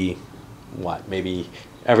 i.e., what, maybe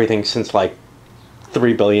everything since like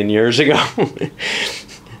 3 billion years ago,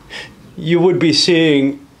 you would be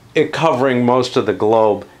seeing it covering most of the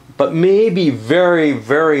globe, but maybe very,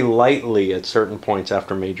 very lightly at certain points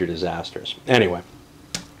after major disasters. Anyway,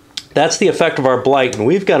 that's the effect of our blight, and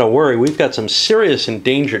we've got to worry. We've got some serious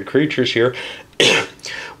endangered creatures here.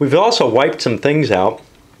 We've also wiped some things out,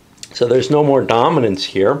 so there's no more dominance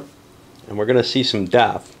here, and we're going to see some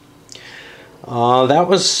death. That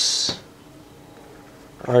was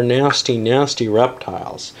our nasty, nasty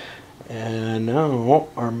reptiles. And now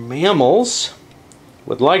our mammals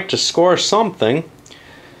would like to score something.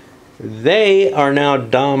 They are now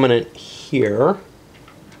dominant here,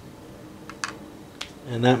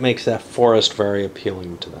 and that makes that forest very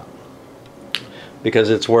appealing to them because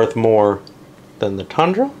it's worth more than the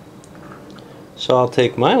tundra. So I'll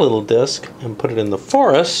take my little disc and put it in the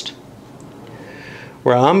forest,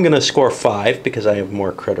 where I'm going to score 5 because I have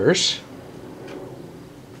more critters.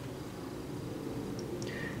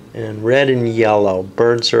 And red and yellow.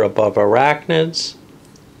 Birds are above arachnids,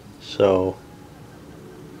 so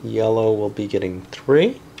yellow will be getting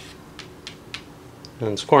 3.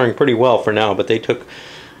 and scoring pretty well for now, but they took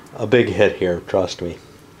a big hit here, trust me.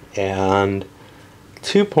 And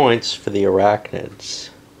 2 points for the Arachnids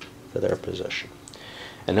for their position.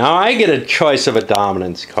 And now I get a choice of a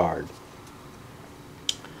dominance card.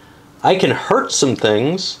 I can hurt some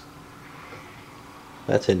things.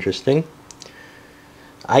 That's interesting.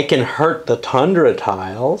 I can hurt the Tundra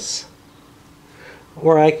tiles,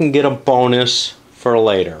 or I can get a bonus for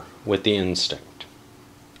later with the Instinct.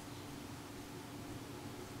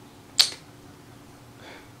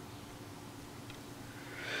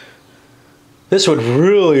 This would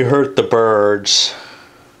really hurt the birds.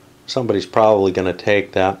 Somebody's probably going to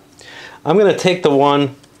take that. I'm going to take the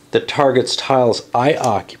one that targets tiles I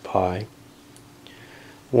occupy.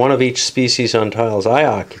 One of each species on tiles I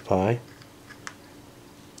occupy.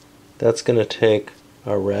 That's going to take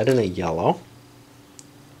a red and a yellow.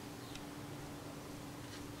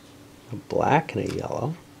 A black and a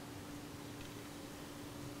yellow.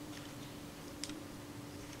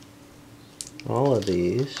 All of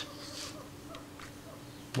these.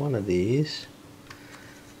 One of these.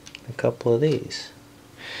 A couple of these.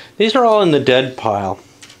 These are all in the dead pile.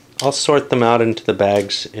 I'll sort them out into the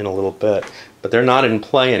bags in a little bit, but they're not in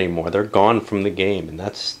play anymore. They're gone from the game, and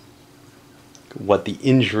that's what the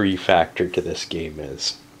injury factor to this game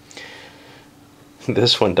is.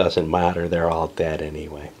 This one doesn't matter. They're all dead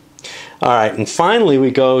anyway. Alright, and finally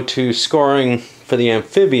we go to scoring for the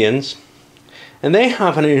amphibians, and they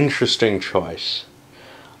have an interesting choice.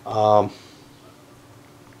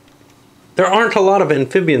 There aren't a lot of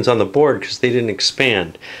amphibians on the board because they didn't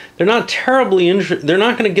expand. They're not terribly they're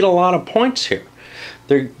not going to get a lot of points here.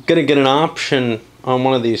 They're going to get an option on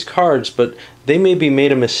one of these cards, but they maybe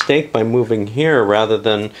made a mistake by moving here rather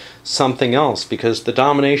than something else, because the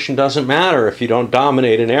domination doesn't matter if you don't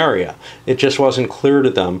dominate an area. It just wasn't clear to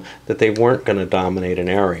them that they weren't going to dominate an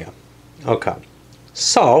area. Okay,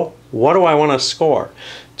 so what do I want to score?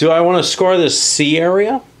 Do I want to score this C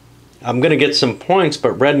area? I'm going to get some points,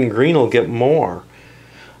 but red and green will get more.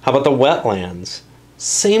 How about the wetlands?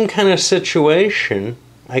 Same kind of situation.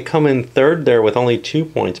 I come in third there with only 2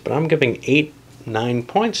 points, but I'm giving 8, 9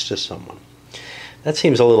 points to someone. That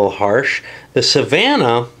seems a little harsh. The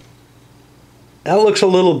savanna, that looks a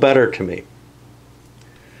little better to me.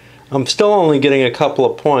 I'm still only getting a couple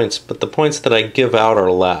of points, but the points that I give out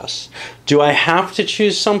are less. Do I have to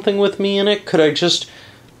choose something with me in it? Could I just,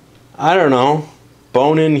 I don't know,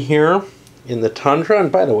 bone in here in the tundra? And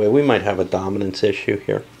by the way, we might have a dominance issue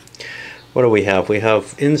here. What do we have? We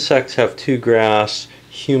have insects have 2 grass,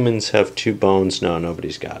 humans have 2 bones. No,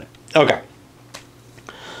 nobody's got it. Okay.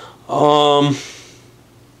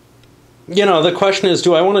 You know, the question is,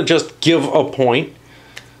 do I want to just give a point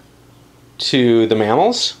to the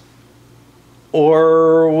mammals?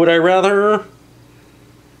 Or would I rather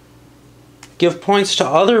give points to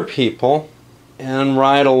other people and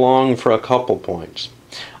ride along for a couple points?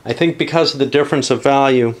 I think because of the difference of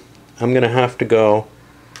value, I'm going to have to go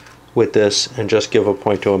with this and just give a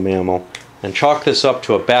point to a mammal and chalk this up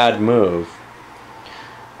to a bad move.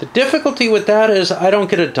 The difficulty with that is I don't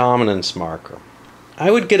get a dominance marker. I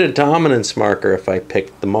would get a dominance marker if I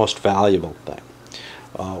picked the most valuable thing.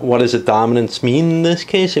 What does a dominance mean in this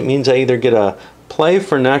case? It means I either get a play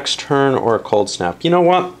for next turn or a cold snap. You know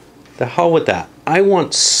what? The hell with that. I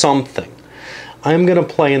want something. I'm going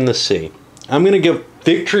to play in the sea. I'm going to give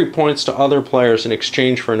victory points to other players in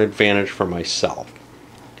exchange for an advantage for myself.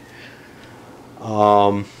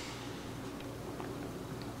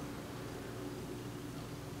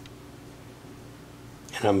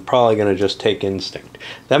 And I'm probably going to just take instinct.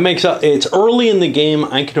 That makes up, it's early in the game.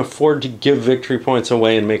 I can afford to give victory points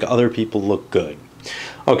away and make other people look good.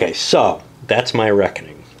 Okay, so that's my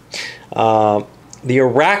reckoning. The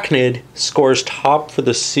arachnid scores top for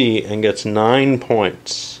the sea and gets 9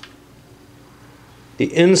 points.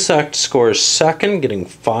 The insect scores second, getting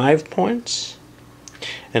 5 points.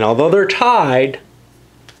 And although they're tied,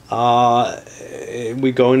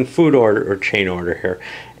 we go in food order or chain order here.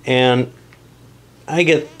 And I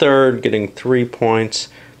get third, getting 3 points.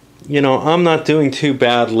 You know, I'm not doing too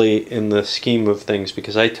badly in the scheme of things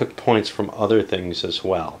because I took points from other things as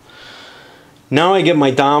well. Now I get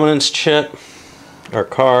my dominance chit or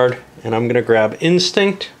card, and I'm going to grab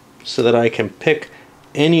instinct so that I can pick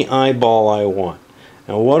any eyeball I want.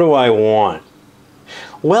 Now what do I want?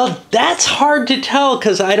 Well, that's hard to tell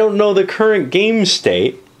because I don't know the current game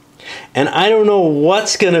state and I don't know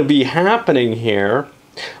what's going to be happening here,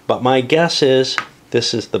 but my guess is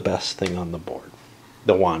this is the best thing on the board,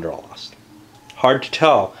 the Wanderlust. Hard to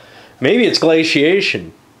tell. Maybe it's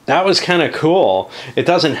glaciation. That was kind of cool. It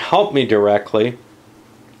doesn't help me directly,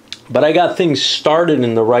 But I got things started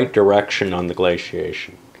in the right direction on the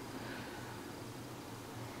glaciation.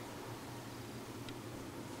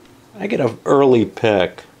 I get an early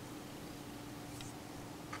pick.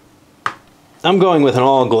 I'm going with an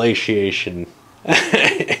all glaciation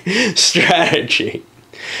strategy.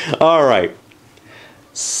 All right.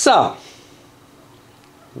 So,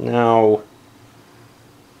 now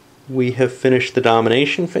we have finished the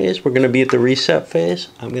domination phase. We're going to be at the reset phase.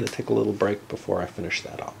 I'm going to take a little break before I finish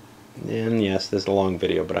that up. And yes, this is a long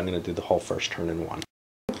video, but I'm going to do the whole first turn in one.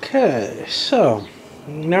 Okay, so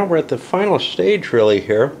now we're at the final stage really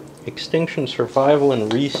here. Extinction, survival,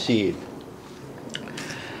 and reseed.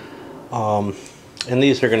 And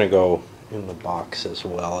these are going to go in the box as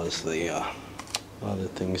well as the other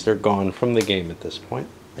things. They're gone from the game at this point.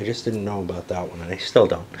 I just didn't know about that one, and I still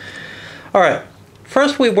don't. Alright,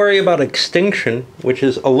 first we worry about extinction, which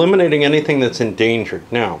is eliminating anything that's endangered.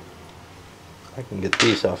 Now, I can get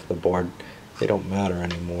these off the board. They don't matter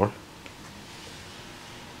anymore.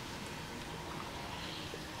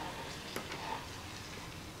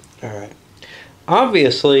 Alright.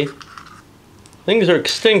 Obviously, things are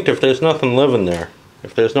extinct if there's nothing living there.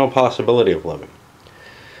 If there's no possibility of living.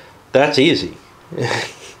 That's easy.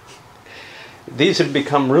 These have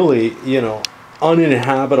become really, you know,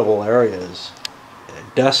 uninhabitable areas.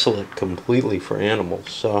 Desolate completely for animals.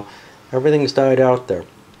 So everything's died out there.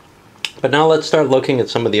 But now let's start looking at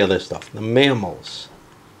some of the other stuff. The mammals.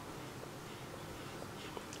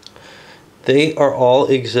 They are all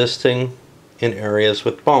existing in areas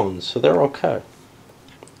with bones, so they're okay.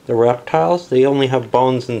 The reptiles, they only have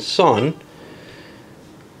bones and sun,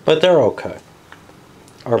 but they're okay.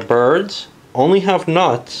 Our birds only have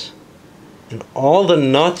nuts, and all the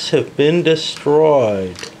nuts have been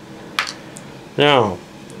destroyed. Now,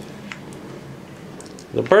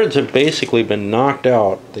 the birds have basically been knocked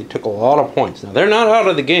out. They took a lot of points. Now, they're not out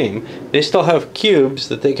of the game. They still have cubes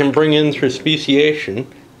that they can bring in through speciation.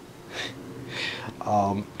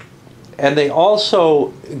 And they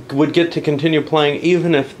also would get to continue playing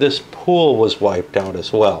even if this pool was wiped out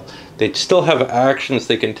as well. They'd still have actions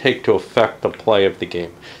they can take to affect the play of the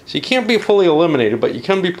game. So you can't be fully eliminated, but you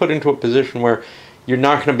can be put into a position where you're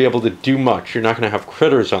not going to be able to do much. You're not going to have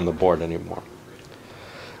critters on the board anymore.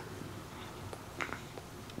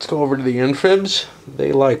 Let's go over to the amphibs.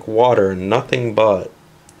 They like water and nothing but.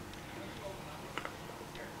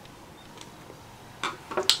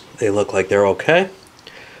 They look like they're okay.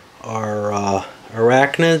 Our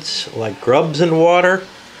arachnids like grubs in water.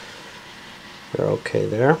 They're okay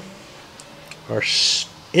there. Our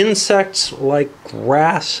insects like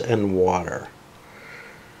grass and water.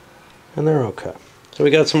 And they're okay. So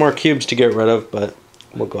we got some more cubes to get rid of, but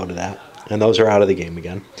we'll go to that. And those are out of the game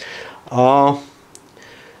again. Who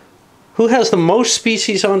has the most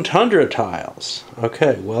species on tundra tiles?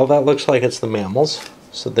 Okay, well that looks like it's the mammals.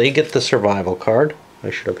 So they get the survival card.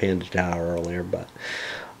 I should have handed it out earlier, but...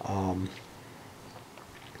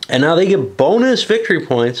 and now they get bonus victory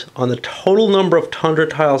points on the total number of tundra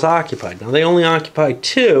tiles occupied. Now they only occupy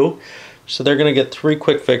 2, so they're going to get 3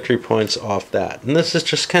 quick victory points off that. And this is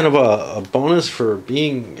just kind of a bonus for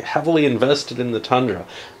being heavily invested in the tundra,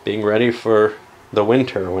 being ready for the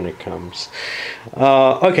winter when it comes.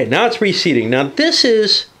 Okay, now it's reseeding. Now this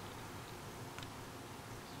is...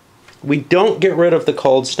 we don't get rid of the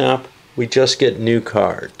cold snap, we just get new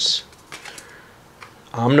cards.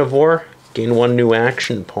 Omnivore, gain 1 new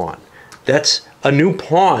action pawn. That's a new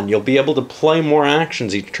pawn. You'll be able to play more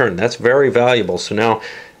actions each turn. That's very valuable. So now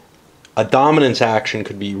a dominance action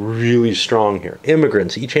could be really strong here.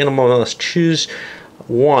 Immigrants, each animal must choose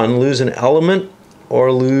 1, lose an element,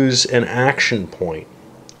 or lose an action point.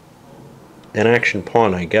 An action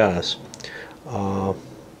pawn, I guess.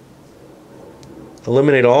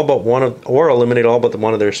 Eliminate all but one of, or eliminate all but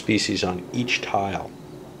one of their species on each tile.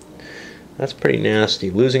 That's pretty nasty.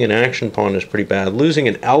 Losing an action pawn is pretty bad. Losing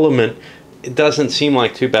an element, it doesn't seem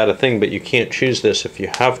like too bad a thing, but you can't choose this if you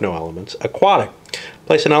have no elements. Aquatic.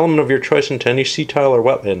 Place an element of your choice into any sea tile or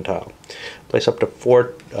wetland tile. Place up to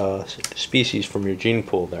 4 species from your gene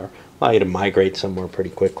pool there. Allow you to migrate somewhere pretty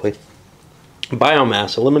quickly.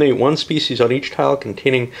 Biomass. Eliminate 1 species on each tile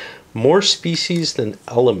containing more species than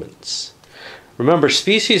elements. Remember,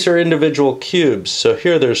 species are individual cubes, so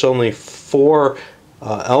here there's only 4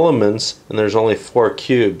 elements and there's only 4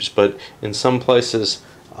 cubes, but in some places,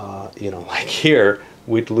 you know, like here,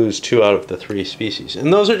 we'd lose 2 out of the 3 species,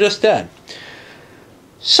 and those are just dead.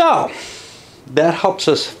 So that helps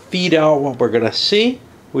us feed out what we're going to see.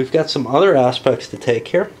 We've got some other aspects to take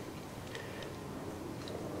here.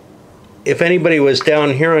 if anybody was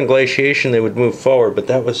down here on glaciation, they would move forward, but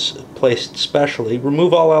that was placed specially.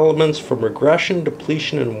 Remove all elements from regression,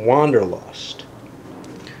 depletion, and wanderlust.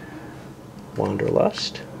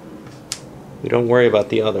 Wanderlust. We don't worry about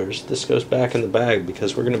the others. This goes back in the bag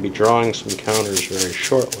because we're going to be drawing some counters very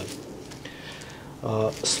shortly.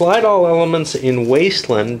 Slide all elements in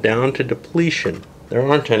wasteland down to depletion. There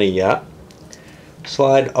aren't any yet.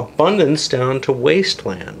 Slide abundance down to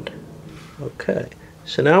wasteland. Okay,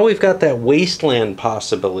 so now we've got that wasteland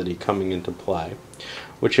possibility coming into play,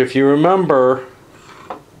 which, if you remember,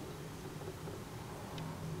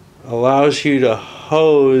 allows you to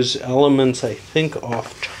hose elements, I think,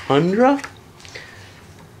 off tundra.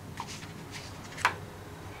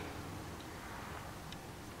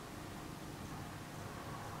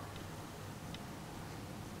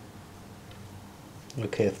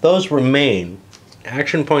 Okay, if those remain,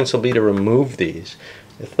 action points will be to remove these.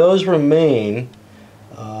 If those remain,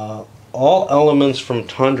 all elements from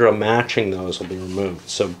tundra matching those will be removed.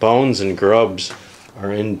 So bones and grubs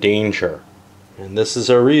are in danger. And this is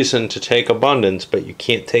a reason to take abundance, but you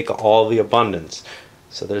can't take all the abundance.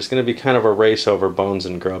 So there's going to be kind of a race over bones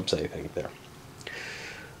and grubs, I think, there.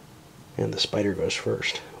 And the spider goes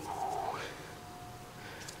first.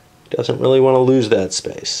 Doesn't really want to lose that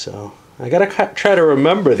space, so I gotta try to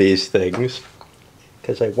remember these things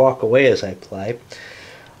because I walk away as I play.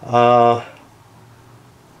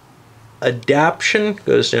 Adaption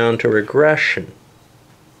goes down to regression.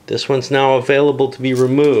 This one's now available to be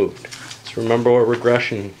removed. Let's remember what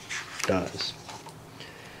regression does.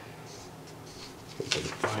 We can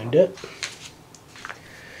find it.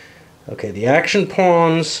 Okay, the action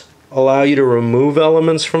pawns allow you to remove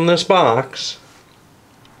elements from this box.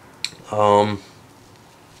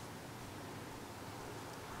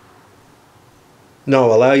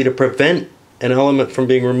 No, allow you to prevent an element from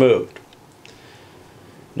being removed.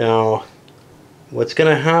 Now, what's going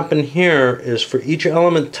to happen here is for each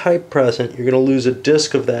element type present, you're going to lose a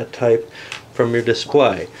disk of that type from your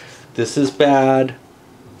display. This is bad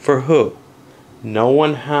for who? No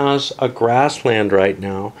one has a grassland right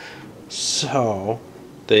now, so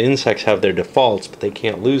the insects have their defaults, but they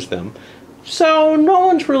can't lose them. So no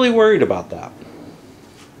one's really worried about that.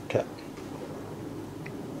 Okay.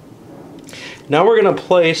 Now we're going to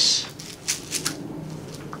place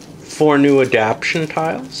 4 new adaption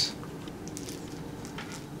tiles.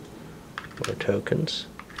 More tokens.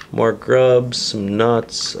 More grubs, some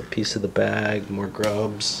nuts, a piece of the bag, more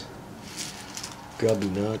grubs, grubby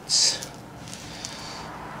nuts,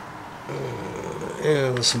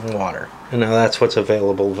 and some water. And now that's what's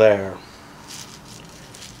available there.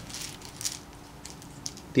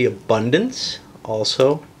 The abundance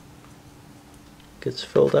also gets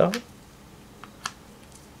filled out.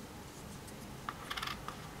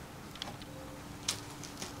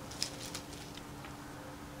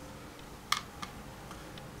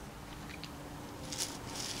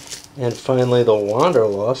 And finally, the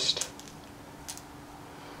wanderlust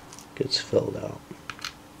gets filled out.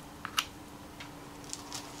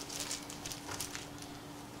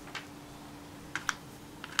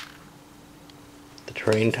 The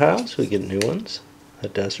terrain tiles, we get new ones. A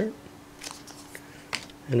desert,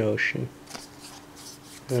 an ocean,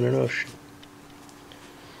 and an ocean.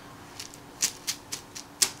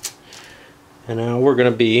 And now we're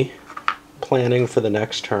going to be planning for the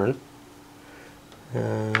next turn.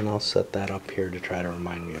 And I'll set that up here to try to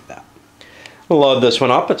remind me of that. I'll load this one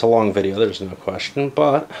up. It's a long video, there's no question,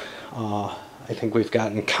 but I think we've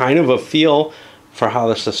gotten kind of a feel for how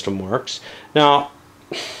the system works. Now,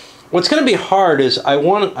 what's going to be hard is I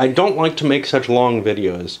don't like to make such long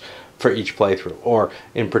videos for each playthrough, or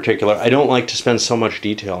in particular, I don't like to spend so much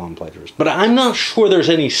detail on playthroughs. But I'm not sure there's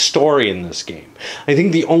any story in this game. I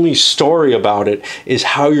think the only story about it is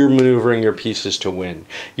how you're maneuvering your pieces to win.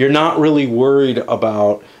 You're not really worried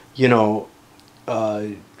about, you know,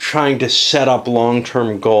 trying to set up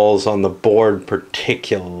long-term goals on the board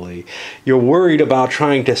particularly. You're worried about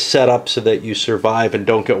trying to set up so that you survive and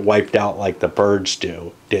don't get wiped out like the birds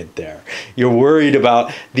did there. You're worried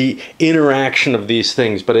about the interaction of these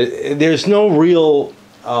things, but there's no real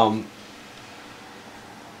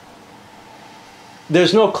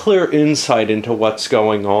there's no clear insight into what's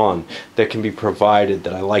going on that can be provided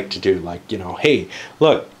that I like to do. Like, you know, hey,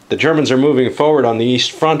 look, the Germans are moving forward on the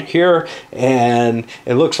east front here, and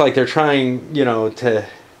it looks like they're trying, you know, to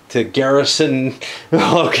garrison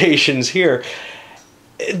locations here.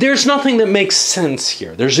 There's nothing that makes sense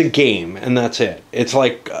here. There's a game, and that's it. It's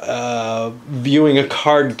like viewing a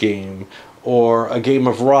card game or a game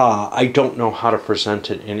of Ra. I don't know how to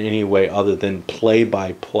present it in any way other than play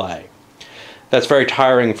by play. That's very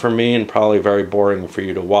tiring for me and probably very boring for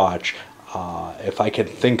you to watch. If I can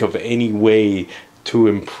think of any way to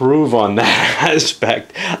improve on that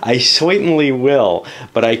aspect, I certainly will,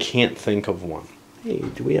 but I can't think of one. Hey,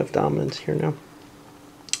 do we have dominance here now?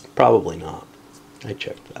 Probably not. I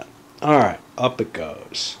checked that. All right, up it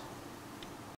goes.